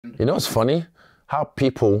You know what's funny? How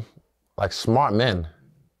people, like smart men,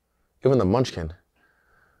 even the munchkin,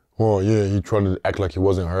 oh yeah, he tried to act like he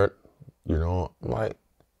wasn't hurt. You know, I'm like,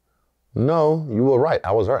 no, you were right.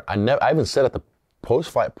 I was hurt. I even said at the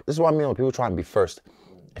post-fight, this is what I mean when people try and be first.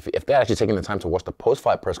 If they're actually taking the time to watch the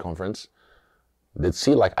post-fight press conference, they'd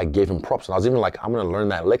see like I gave him props. And I was even like, I'm gonna learn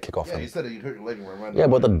that leg kick off him. Yeah, you said that you hurt your leg and ran. Yeah,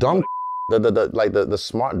 but the dumb, the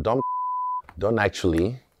smart dumb don't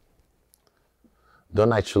actually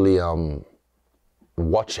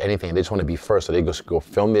watch anything. They just want to be first, so they just go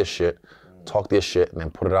film their shit, talk their shit, and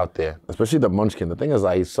then put it out there. Especially the munchkin. The thing is,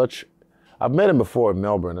 like, I've met him before in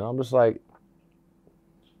Melbourne, and I'm just like,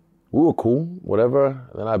 we were cool, whatever.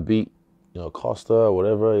 And then I beat, Costa or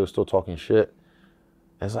whatever. He was still talking shit.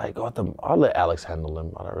 And it's like, I'll let Alex handle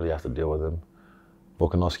him. I don't really have to deal with him.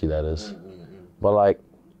 Volkanovski, that is. But like,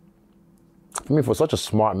 for me, for such a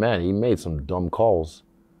smart man, he made some dumb calls.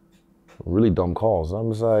 Really dumb calls.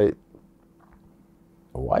 I'm just like,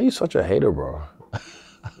 why are you such a hater, bro?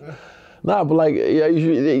 Nah, but like,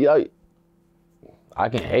 yeah, I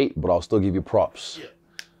can hate, but I'll still give you props.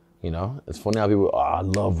 Yeah. It's funny how people, I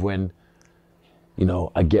love when,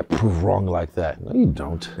 I get proved wrong like that. No, you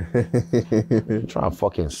don't. Try and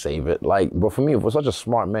fucking save it. Like, but for me, for such a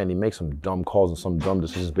smart man, he makes some dumb calls and some dumb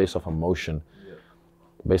decisions based off emotion. Yeah.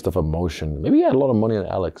 Based off emotion. Maybe he had a lot of money on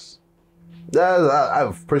Alex.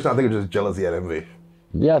 I personally think it's just jealousy and envy.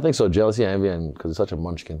 Yeah, I think so. Jealousy and envy, and because he's such a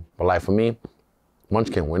munchkin. But like for me,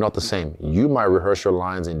 munchkin, we're not the same. You might rehearse your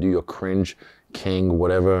lines and do your cringe, king,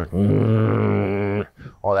 whatever,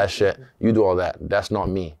 all that shit. You do all that. That's not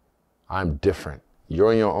me. I'm different.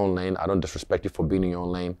 You're in your own lane. I don't disrespect you for being in your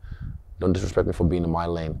own lane. Don't disrespect me for being in my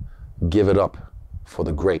lane. Give it up for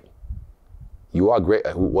the great. You are great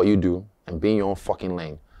at what you do and be in your own fucking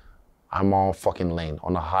lane. I'm on fucking lane,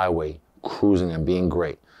 on the highway, cruising and being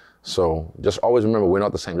great. So just always remember, we're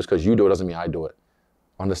not the same. Just because you do it doesn't mean I do it.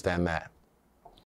 Understand that.